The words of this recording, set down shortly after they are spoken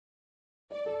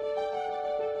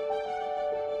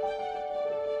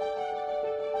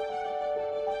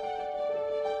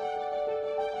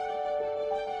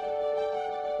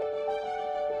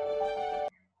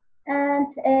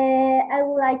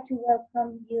to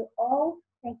welcome you all.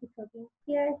 Thank you for being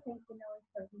here. Thank you, Noé,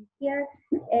 for being here.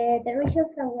 The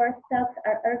Regions Award talks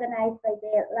are organized by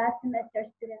the last semester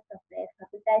students of the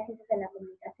Facultad de Ciencias de la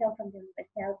Comunicación from the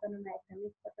Universidad Autónoma de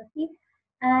Potosí,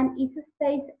 and it's a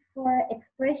space for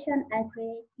expression and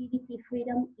creativity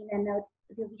freedom in an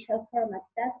audiovisual format.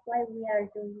 That's why we are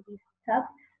doing this talk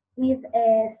with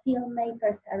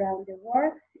filmmakers around the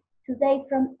world. Today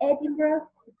from Edinburgh,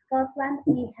 Scotland,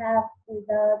 we have with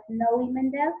us Noé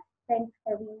Mendelle. Thanks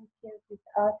for being here with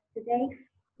us today,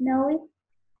 Noé.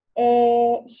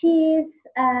 She is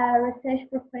a research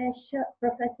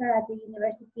professor at the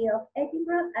University of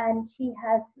Edinburgh, and she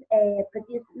has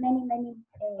produced many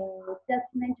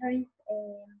documentaries,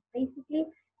 basically,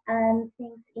 and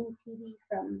things in TV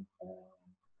from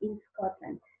in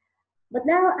Scotland. But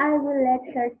now I will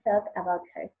let her talk about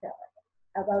herself,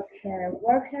 about her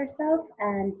work herself,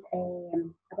 and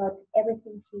about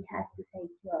everything she has to say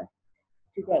to us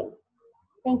today.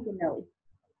 Thank you, Noé.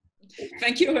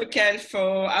 Thank you, Raquel,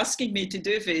 for asking me to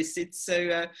do this. It's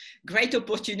a great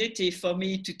opportunity for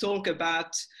me to talk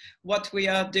about what we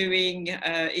are doing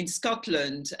in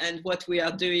Scotland and what we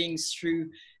are doing through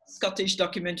Scottish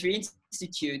Documentary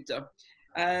Institute.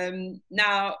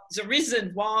 Now, the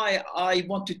reason why I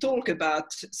want to talk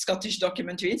about Scottish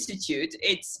Documentary Institute,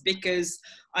 it's because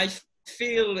I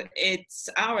feel it's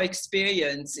our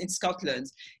experience in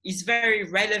Scotland is very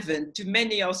relevant to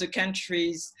many other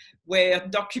countries where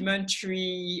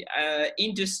documentary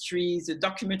industries, the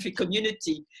documentary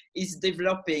community is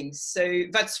developing. So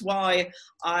that's why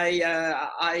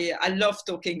I love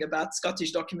talking about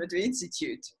Scottish Documentary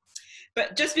Institute.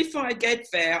 But just before I get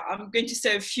there, I'm going to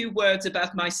say a few words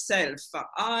about myself.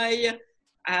 I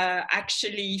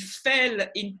actually fell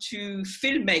into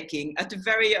filmmaking at a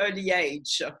very early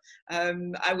age.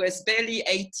 I was barely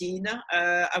 18.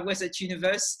 I was at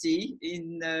university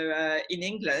in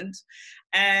England,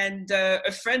 and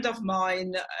a friend of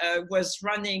mine was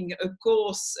running a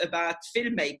course about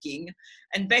filmmaking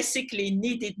and basically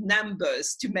needed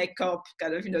numbers to make up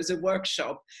kind of, the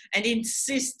workshop, and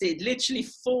insisted, literally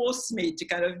forced me to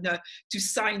kind of, to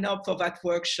sign up for that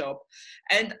workshop.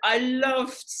 And I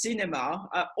loved cinema,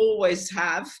 I always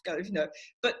have, kind of,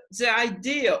 but the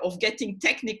idea of getting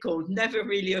technical never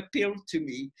really appealed to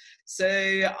me. So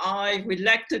I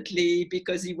reluctantly,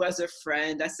 because he was a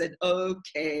friend, I said,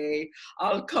 okay,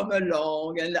 I'll come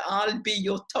along and I'll be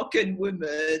your token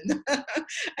woman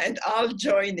and I'll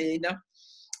join in.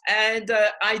 And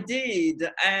I did,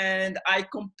 and I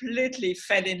completely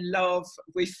fell in love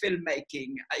with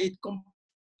filmmaking. It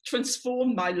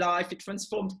transformed my life, it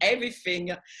transformed everything,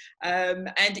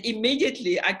 and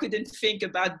immediately I couldn't think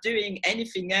about doing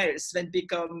anything else than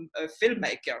become a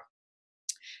filmmaker.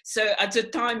 So at the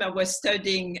time I was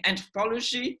studying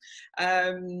anthropology,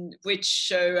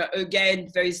 which again,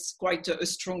 there is quite a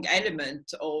strong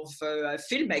element of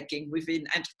filmmaking within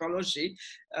anthropology,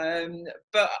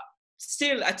 but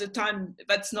still at the time,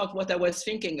 that's not what I was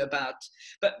thinking about.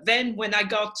 But then when I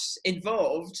got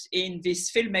involved in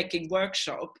this filmmaking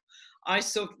workshop, I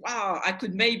thought, wow, I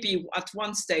could maybe at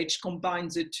one stage combine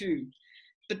the two.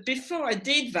 But before I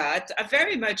did that, I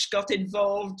very much got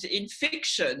involved in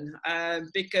fiction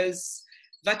because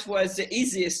that was the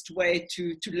easiest way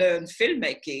to learn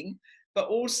filmmaking, but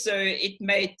also it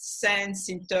made sense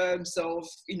in terms of,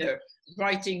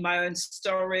 writing my own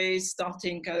stories,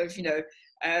 starting kind of,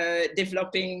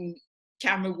 developing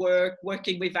camera work,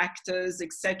 working with actors,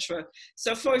 etc.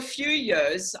 So for a few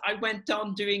years, I went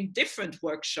on doing different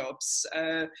workshops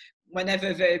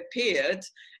whenever they appeared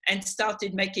and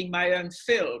started making my own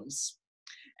films.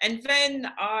 And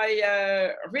then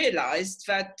I realized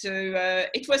that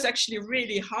it was actually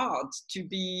really hard to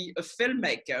be a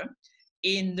filmmaker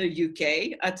in the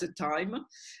UK at the time,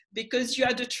 because you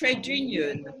had a trade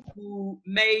union who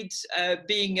made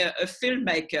being a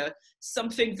filmmaker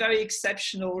something very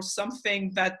exceptional,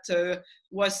 something that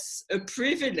was a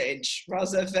privilege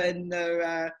rather than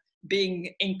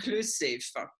being inclusive.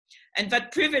 And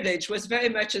that privilege was very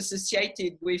much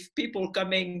associated with people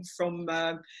coming from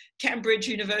Cambridge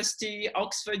University,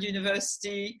 Oxford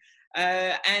University,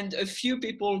 and a few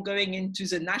people going into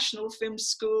the National Film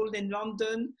School in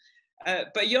London.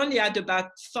 But you only had about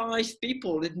 5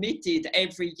 people admitted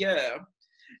every year,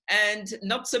 and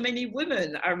not so many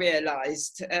women, I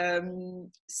realized.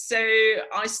 So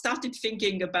I started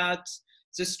thinking about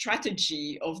the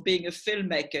strategy of being a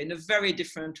filmmaker in a very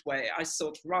different way. I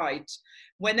thought, right,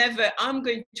 whenever I'm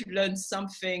going to learn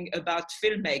something about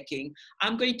filmmaking,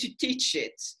 I'm going to teach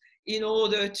it in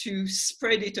order to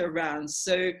spread it around.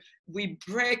 So we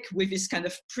break with this kind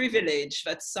of privilege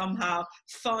that somehow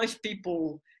 5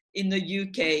 people in the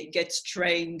UK gets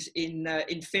trained in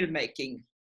filmmaking.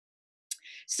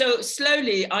 So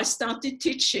slowly I started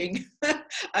teaching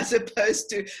as opposed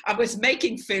to, I was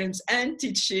making films and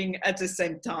teaching at the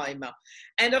same time.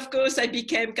 And of course I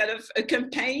became kind of a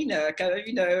campaigner, kind of,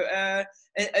 you know,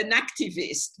 an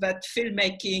activist, that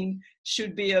filmmaking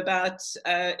should be about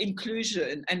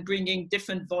inclusion and bringing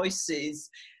different voices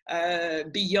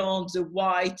beyond the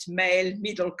white male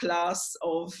middle class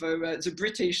of the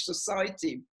British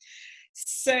society.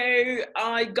 So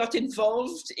I got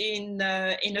involved in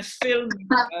a film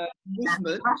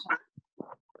movement,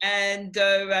 and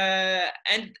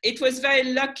it was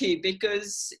very lucky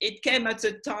because it came at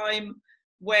a time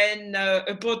when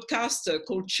a broadcaster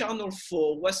called Channel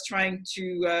 4 was trying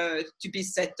to be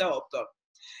set up.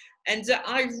 And the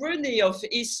irony of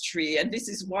history, and this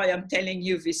is why I'm telling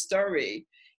you this story,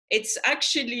 it's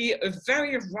actually a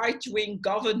very right-wing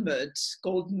government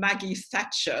called Maggie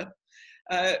Thatcher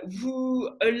who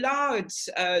allowed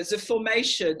the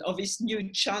formation of this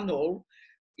new channel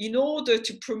in order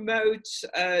to promote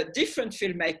different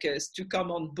filmmakers to come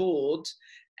on board.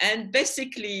 And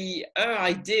basically her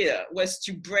idea was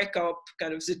to break up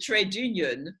kind of the trade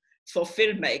union for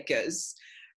filmmakers.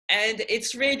 And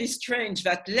it's really strange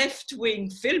that left-wing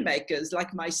filmmakers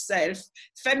like myself,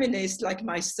 feminists like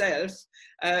myself,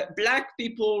 Black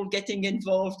people getting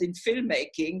involved in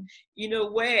filmmaking, in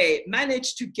a way,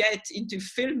 managed to get into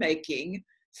filmmaking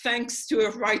thanks to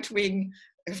a right-wing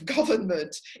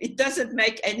government. It doesn't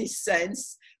make any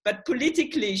sense, but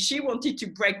politically, she wanted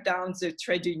to break down the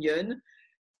trade union.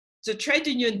 The trade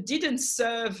union didn't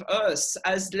serve us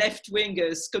as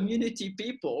left-wingers, community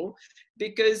people,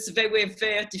 because they were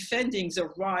there defending the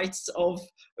rights of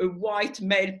a white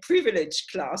male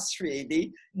privileged class,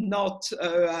 really, not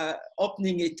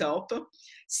opening it up.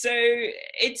 So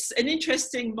it's an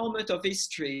interesting moment of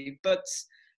history, but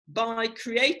by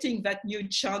creating that new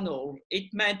channel,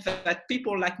 it meant that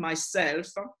people like myself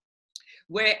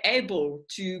were able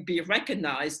to be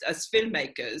recognized as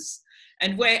filmmakers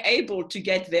and were able to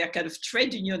get their kind of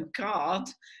trade union card,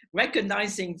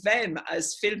 recognizing them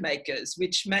as filmmakers,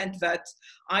 which meant that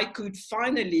I could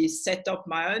finally set up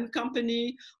my own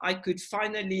company. I could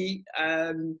finally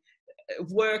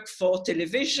work for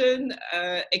television,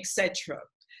 etc.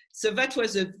 So that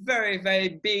was a very,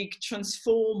 very big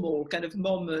transformational kind of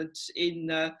moment in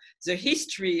the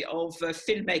history of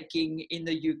filmmaking in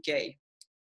the UK.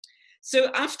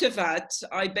 So after that,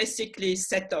 I basically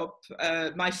set up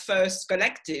my first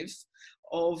collective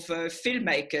of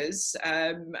filmmakers,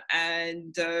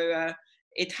 and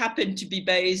it happened to be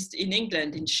based in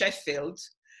England, in Sheffield,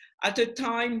 at a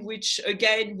time which,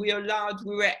 again, we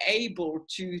were able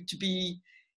to be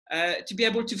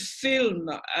able to film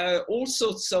all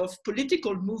sorts of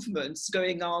political movements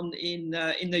going on in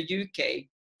the UK.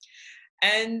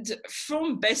 And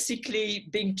from basically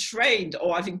being trained,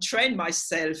 or having trained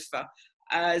myself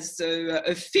as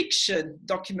a fiction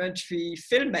documentary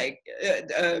filmmaker,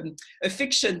 a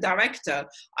fiction director,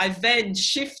 I then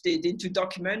shifted into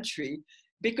documentary,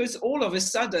 because all of a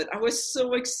sudden I was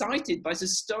so excited by the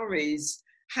stories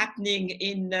happening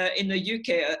in the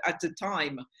UK at the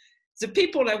time. The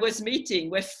people I was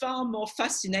meeting were far more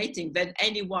fascinating than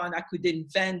anyone I could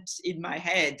invent in my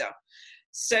head.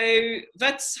 So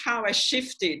that's how I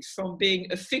shifted from being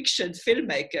a fiction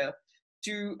filmmaker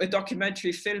to a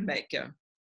documentary filmmaker.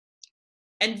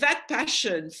 And that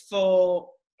passion for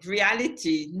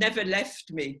reality never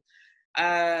left me.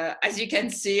 As you can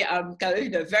see, I'm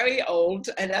kind of, very old,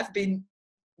 and I've been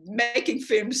making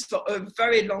films for a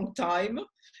very long time.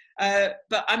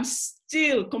 But I'm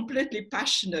still completely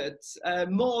passionate,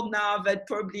 more now than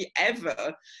probably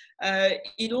ever,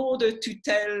 in order to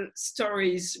tell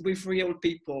stories with real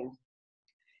people.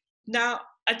 Now,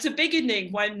 at the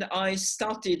beginning, when I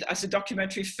started as a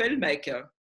documentary filmmaker,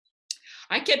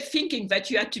 I kept thinking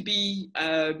that you had to be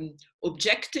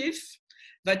objective,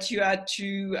 that you had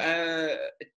to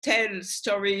tell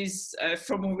stories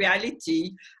from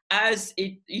reality as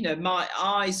it, my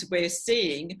eyes were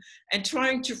seeing, and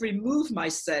trying to remove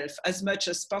myself as much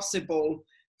as possible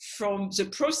from the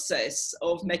process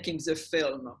of making the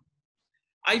film.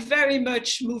 I very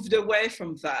much moved away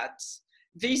from that.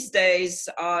 These days,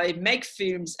 I make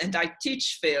films and I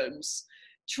teach films,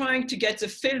 trying to get the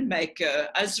filmmaker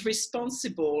as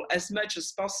responsible as much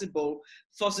as possible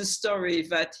for the story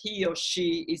that he or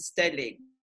she is telling.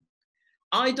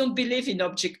 I don't believe in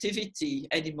objectivity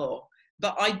anymore,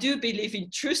 but I do believe in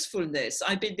truthfulness.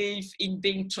 I believe in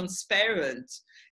being transparent.